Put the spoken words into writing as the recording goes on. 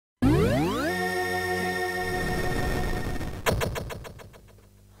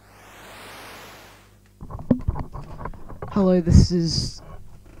Hello, this is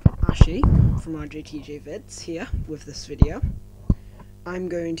Ashy from RJTJvids here with this video. I'm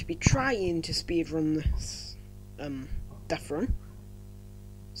going to be trying to speedrun this death run.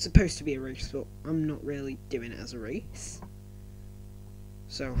 Supposed to be a race, but I'm not really doing it as a race.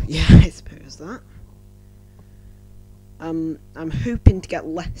 So yeah, I suppose that. I'm hoping to get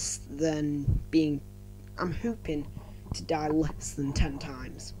less than I'm hoping to die less than 10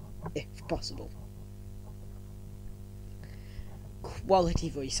 times, if possible. Quality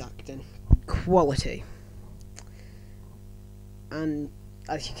voice acting. Quality. And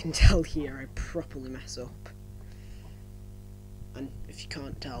as you can tell here, I properly mess up. And if you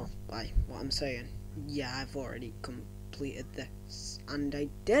can't tell by what I'm saying, yeah, I've already completed this. And I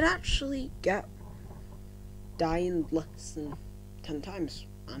did actually get dying less than 10 times.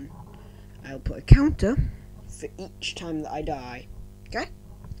 And I'll put a counter for each time that I die. Okay?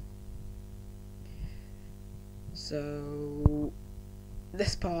 So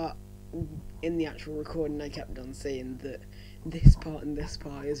this part in the actual recording, I kept on saying that this part and this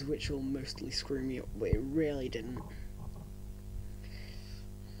part is which will mostly screw me up, but it really didn't.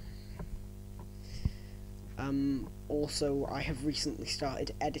 Also, I have recently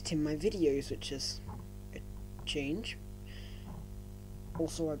started editing my videos, which is a change.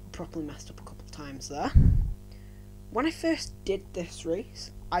 Also, I properly messed up a couple of times there. When I first did this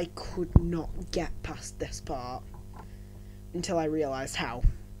race, I could not get past this part until I realised how.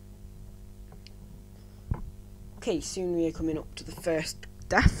 Okay, soon we are coming up to the first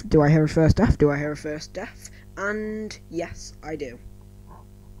death. Do I hear a first death? Do I hear a first death? And yes, I do.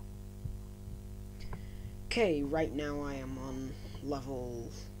 Okay, right now I am on level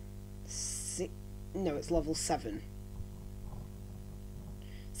 6. No, it's level 7.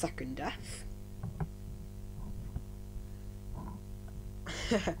 Second death.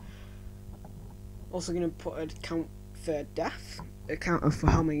 Also gonna put a count for death. A counter for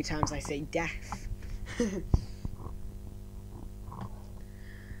how many times I say death.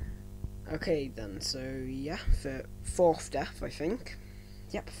 Okay then, so yeah, for 4th death I think.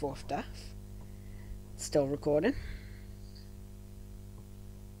 Yep, 4th death. Still recording.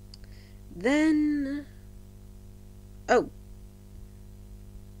 Then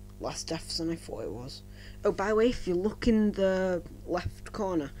less deaths than I thought it was. Oh, by the way, if you look in the left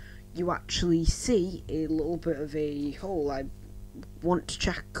corner, you actually see a little bit of a hole. I want to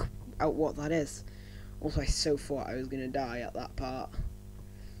check out what that is. Also, I so thought I was going to die at that part,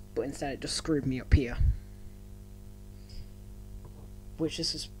 but instead it just screwed me up here. Which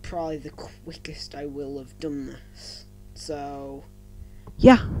this is probably the quickest I will have done this. So,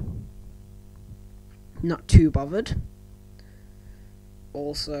 yeah. Not too bothered.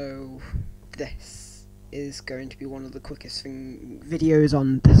 Also, this is going to be one of the quickest videos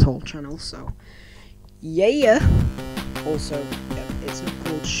on this whole channel, so yeah. Also, it's not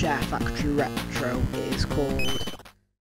called SHAREfactory Retro, it is called